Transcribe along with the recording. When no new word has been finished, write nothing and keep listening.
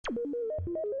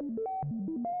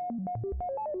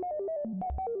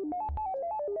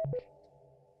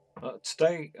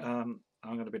Today I'm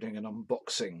going to be doing an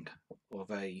unboxing of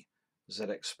a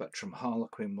ZX Spectrum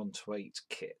Harlequin 1-8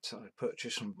 kit I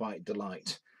purchased from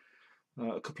ByteDelight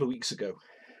a couple of weeks ago.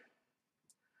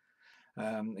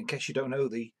 In case you don't know,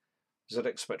 the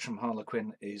ZX Spectrum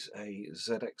Harlequin is a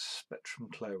ZX Spectrum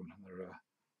clone. There are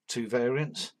two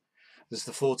variants. There's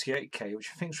the 48K, which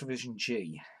I think is revision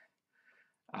G,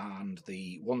 and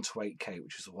the 1-8K,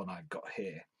 which is the one I've got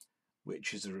here,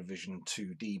 which is a revision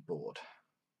 2D board.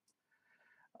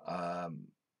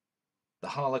 The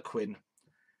Harlequin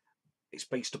is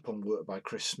based upon work by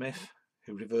Chris Smith,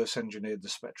 who reverse engineered the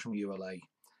Spectrum ULA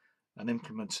and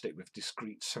implemented it with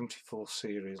discrete 74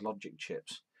 series logic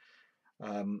chips.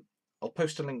 I'll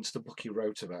post a link to the book he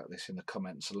wrote about this in the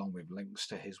comments, along with links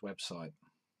to his website.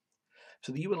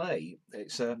 So the ULA,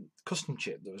 it's a custom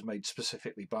chip that was made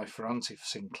specifically by Ferranti for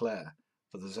Sinclair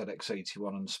for the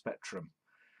ZX81 and Spectrum.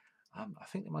 I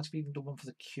think they might have even done one for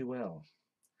the QL.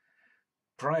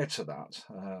 Prior to that,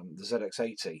 the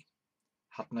ZX80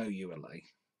 had no ULA.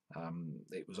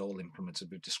 It was all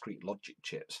implemented with discrete logic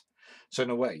chips. So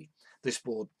in a way, this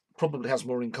board probably has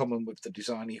more in common with the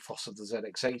design ethos of the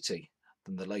ZX80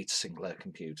 than the later Sinclair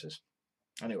computers.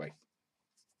 Anyway,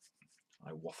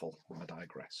 I waffle and I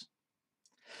digress.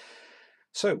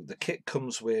 So the kit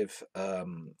comes with a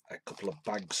couple of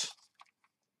bags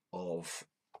of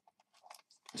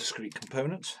discrete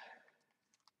components.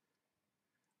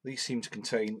 These seem to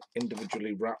contain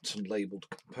individually wrapped and labelled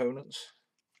components.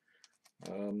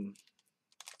 Let's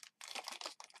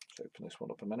open this one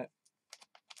up a minute.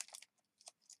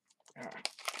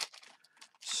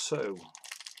 So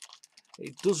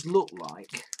it does look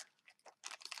like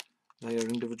they are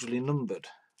individually numbered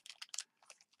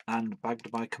and bagged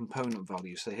by component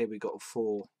value. So here we got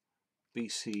 4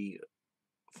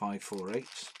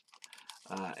 BC548.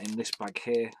 In this bag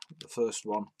here, the first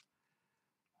one,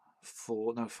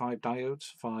 5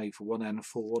 diodes, 5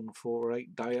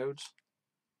 1N4148 diodes.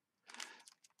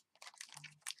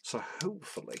 So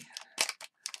hopefully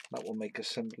that will make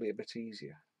assembly a bit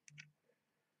easier.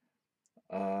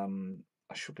 I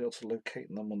should be able to locate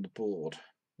them on the board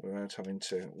without having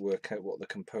to work out what the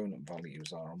component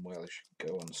values are and where they should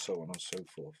go, and so on and so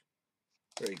forth.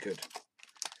 Very good.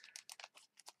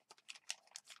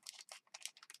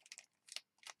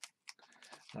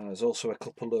 There's also a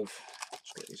couple of,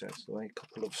 let's get these out of the way, a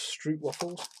couple of Stroop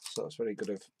waffles, so that's very good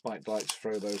of ByteDelight to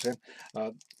throw those in.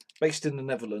 Based in the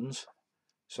Netherlands,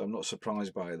 so I'm not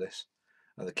surprised by this.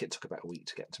 The kit took about a week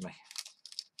to get to me,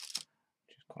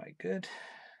 which is quite good.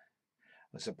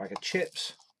 There's a bag of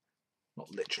chips,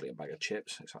 not literally a bag of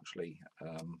chips, it's actually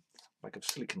a bag of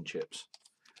silicon chips.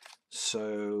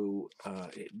 So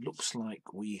it looks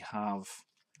like we have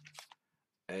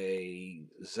a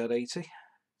Z80.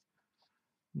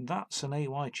 That's an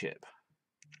AY chip.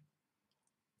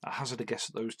 I hazard a guess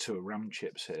that those two are RAM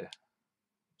chips here.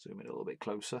 Zoom in a little bit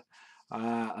closer.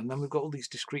 And then we've got all these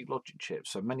discrete logic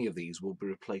chips. So many of these will be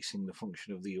replacing the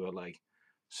function of the ULA.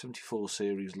 74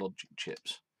 series logic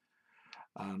chips.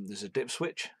 There's a dip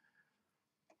switch.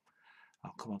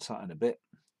 I'll come on to that in a bit.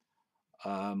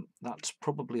 That's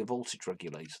probably a voltage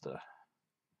regulator there.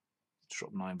 Let's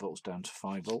drop 9 volts down to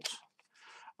 5 volts.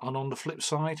 And on the flip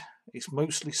side, it's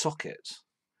mostly sockets,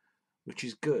 which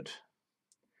is good.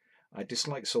 I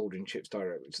dislike soldering chips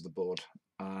directly to the board,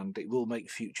 and it will make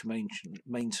future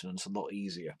maintenance a lot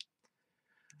easier.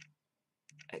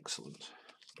 Excellent.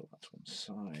 Put that to one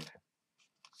side.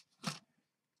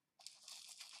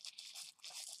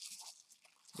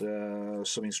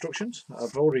 Some instructions.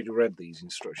 I've already read these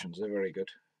instructions, they're very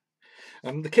good.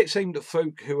 The kit's aimed at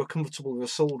folk who are comfortable with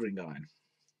a soldering iron,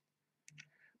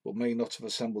 but may not have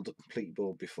assembled a complete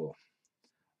board before.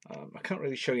 I can't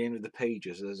really show you any of the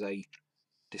pages. There's a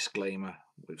disclaimer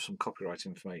with some copyright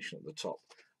information at the top,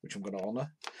 which I'm going to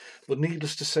honour. But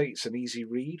needless to say, it's an easy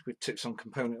read with tips on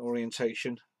component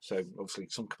orientation. So obviously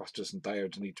some capacitors and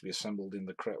diodes need to be assembled in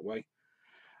the correct way.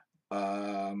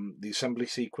 The assembly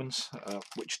sequence,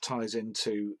 which ties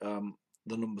into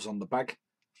the numbers on the bag.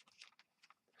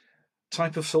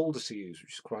 Type of solder to use,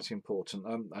 which is quite important.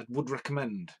 I would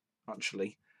recommend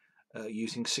actually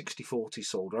using 60/40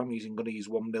 solder. I'm going to use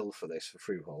 1 mil for this for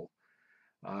through hole.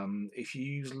 If you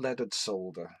use leaded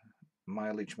solder,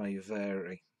 mileage may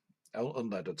vary.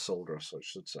 Unleaded solder, so I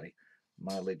should say,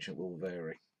 mileage will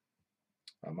vary.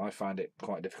 I find it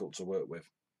quite difficult to work with.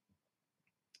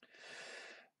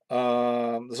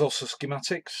 There's also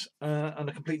schematics and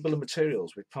a complete bill of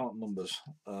materials with part numbers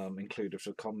included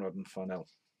for Conrad and Farnell.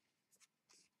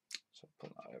 So I'll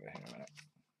put that over here a minute.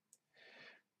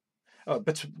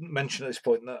 Better mention at this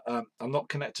point that I'm not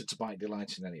connected to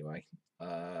ByteDelight in any way,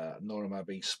 nor am I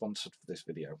being sponsored for this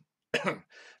video.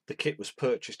 The kit was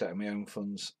purchased out of my own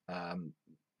funds,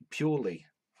 purely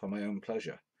for my own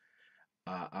pleasure,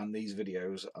 and these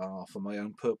videos are for my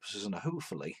own purposes, and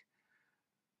hopefully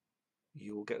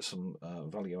you will get some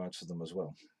value out of them as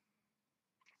well.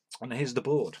 And here's the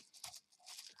board.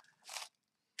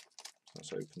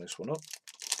 Let's open this one up.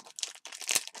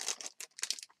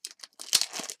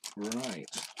 Right.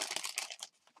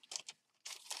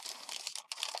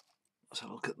 Let's have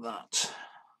a look at that.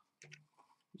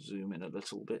 Zoom in a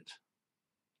little bit.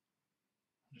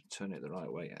 Turn it the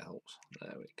right way, it helps.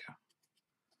 There we go.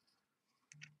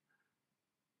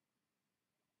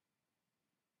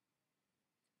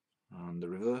 And the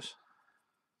reverse.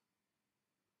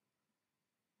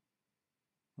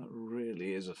 That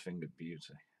really is a fingered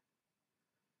beauty.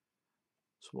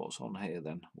 So what's on here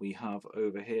then? We have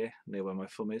over here, near where my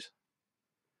thumb is,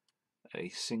 a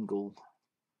single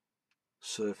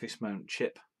surface mount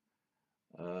chip.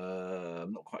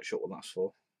 I'm not quite sure what that's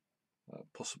for.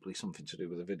 Possibly something to do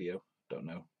with the video, don't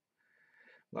know.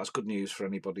 That's good news for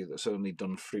anybody that's only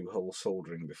done through-hole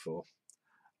soldering before.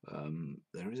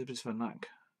 There is a bit of a knack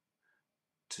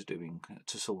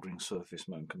to soldering surface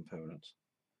mount components,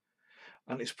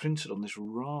 and it's printed on this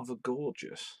rather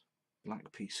gorgeous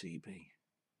black PCB.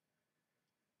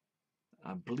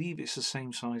 I believe it's the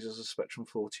same size as the Spectrum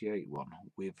 48 one,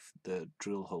 with the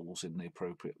drill holes in the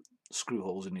appropriate, screw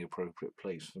holes in the appropriate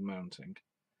place for mounting.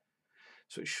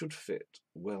 So it should fit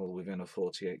well within a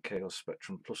 48K or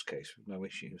Spectrum Plus case with no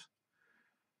issues.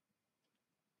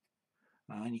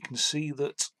 And you can see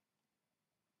that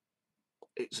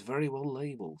it's very well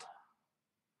labelled.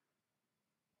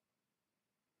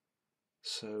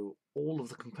 So all of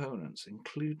the components,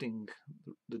 including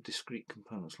the discrete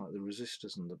components like the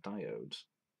resistors and the diodes,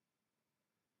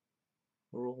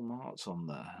 are all marked on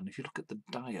there. And if you look at the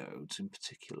diodes in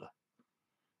particular,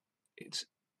 it's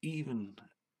even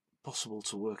possible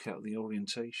to work out the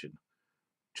orientation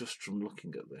just from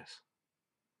looking at this.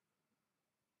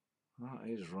 That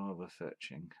is rather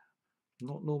fetching.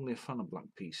 Not normally a fan of black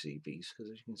PCBs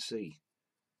because, as you can see,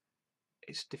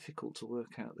 it's difficult to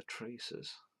work out the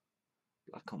traces.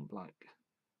 Black on black.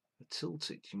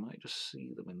 Tilted, you might just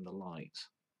see them in the light.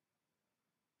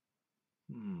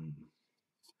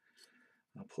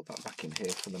 I'll put that back in here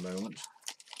for the moment.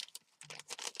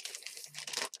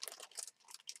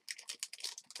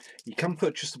 You can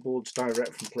purchase the boards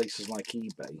direct from places like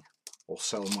eBay or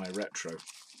Sell My Retro.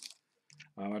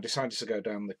 I decided to go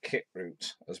down the kit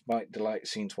route as ByteDelight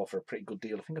seemed to offer a pretty good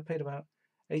deal. I think I paid about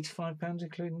 £85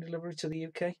 including delivery to the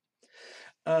UK.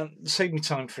 Saved me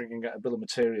time figuring out a bill of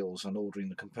materials and ordering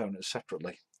the components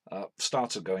separately.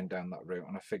 Started going down that route,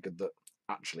 and I figured that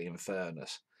actually, in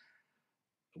fairness,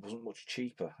 it wasn't much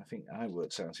cheaper. I think I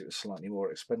worked out it was slightly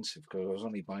more expensive because I was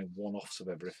only buying one-offs of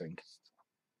everything.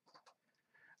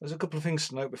 There's a couple of things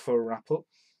to note before I wrap up.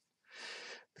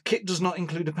 The kit does not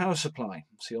include a power supply,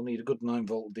 so you'll need a good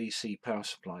 9-volt DC power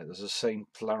supply. There's the same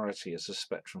polarity as the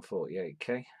Spectrum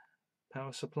 48K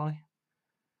power supply.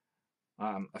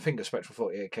 I think a Spectrum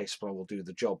 48K supply will do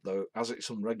the job, though, as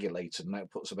it's unregulated and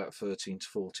outputs about 13 to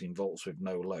 14 volts with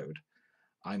no load.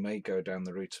 I may go down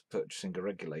the route of purchasing a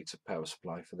regulated power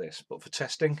supply for this, but for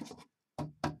testing,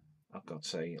 I've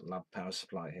got a lab power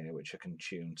supply here which I can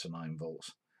tune to 9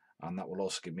 volts, and that will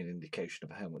also give me an indication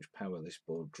of how much power this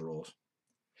board draws.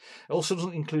 It also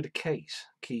doesn't include a case,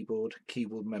 keyboard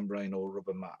membrane or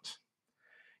rubber mat.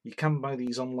 You can buy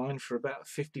these online for about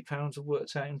 £50 of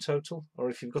worked out in total, or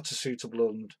if you've got a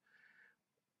suitable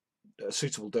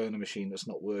donor machine that's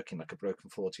not working, like a broken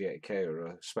 48K or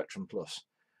a Spectrum Plus,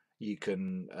 you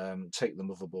can take the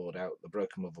motherboard out, the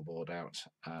broken motherboard out,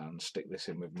 and stick this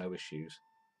in with no issues.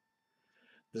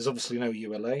 There's obviously no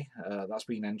ULA, that's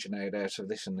been engineered out of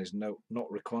this and is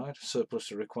not required, surplus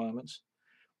to requirements.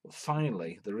 But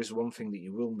finally, there is one thing that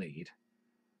you will need.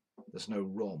 There's no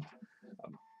ROM.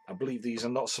 I believe these are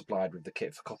not supplied with the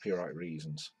kit for copyright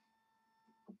reasons.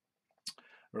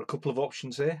 There are a couple of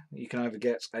options here. You can either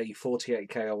get a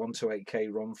 48K or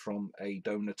 128K ROM from a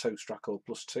donor Toast Rack or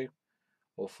Plus 2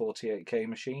 or 48K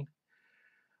machine,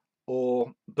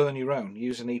 or burn your own,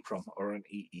 use an EEPROM or an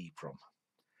EEPROM.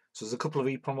 So there's a couple of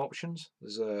EEPROM options.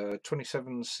 There's a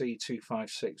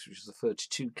 27C256, which is the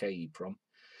 32K EEPROM,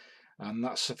 and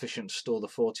that's sufficient to store the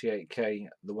 48K,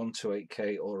 the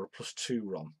 128K or a Plus 2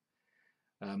 ROM.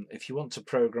 If you want to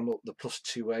program up the Plus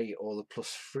 2A or the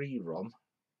Plus 3 ROM,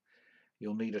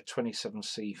 you'll need a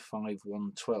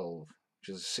 27C5112, which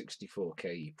is a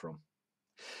 64K EEPROM.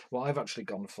 What I've actually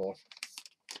gone for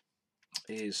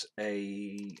is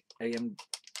a AM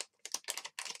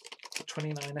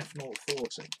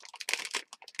 29F040.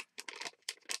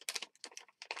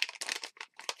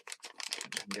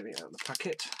 can get it out of the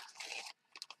packet.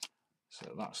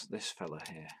 So that's this fella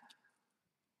here.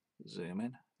 Zoom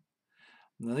in.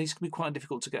 Now these can be quite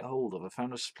difficult to get hold of. I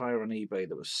found a supplier on eBay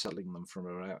that was selling them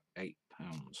for about £8,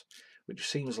 which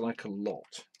seems like a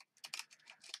lot,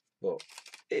 but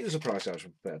it was a price I was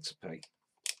prepared to pay.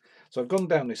 So I've gone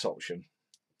down this option,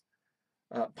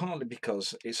 partly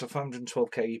because it's a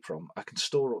 512k EEPROM. I can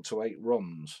store up to 8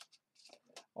 ROMs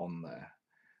on there.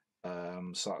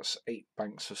 So that's 8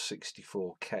 banks of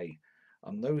 64k,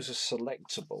 and those are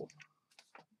selectable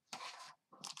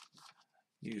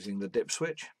using the dip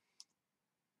switch.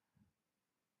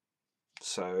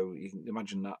 So you can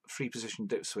imagine that 3-position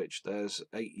dip switch, there's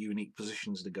 8 unique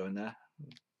positions that go in there.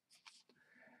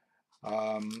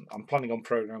 I'm planning on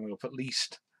programming up at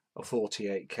least a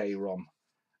 48k ROM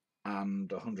and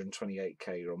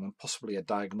 128k ROM, and possibly a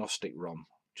diagnostic ROM,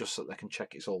 just so they can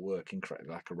check it's all working correctly,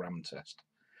 like a RAM test.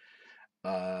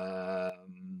 But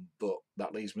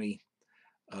that leaves me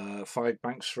 5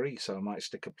 banks free, so I might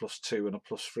stick a +2 and a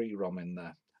 +3 ROM in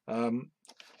there.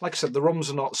 Like I said, the ROMs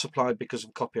are not supplied because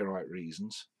of copyright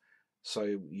reasons,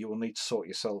 so you will need to sort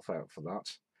yourself out for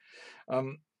that.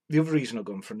 The other reason I've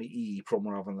gone for an EEPROM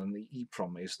rather than the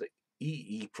EEPROM is that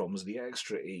EEPROMs, the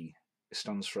extra E,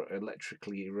 stands for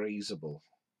electrically erasable,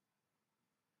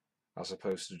 as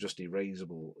opposed to just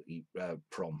erasable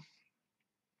PROM,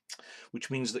 which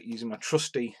means that using my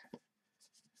trusty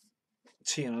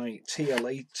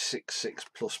TL86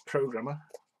 Plus programmer,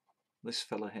 this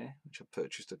fella here, which I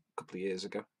purchased a couple of years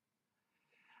ago,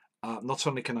 not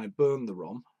only can I burn the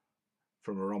ROM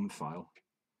from a ROM file,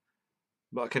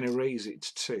 but I can erase it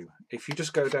too. If you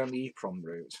just go down the EEPROM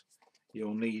route,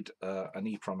 you'll need an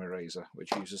EEPROM eraser,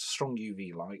 which uses strong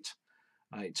UV light.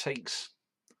 It takes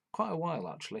quite a while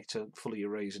actually to fully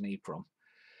erase an EEPROM,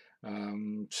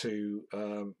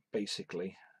 to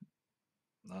basically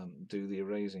do the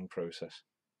erasing process.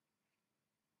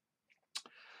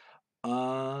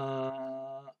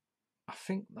 I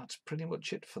think that's pretty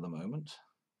much it for the moment.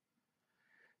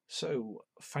 So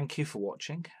thank you for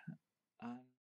watching.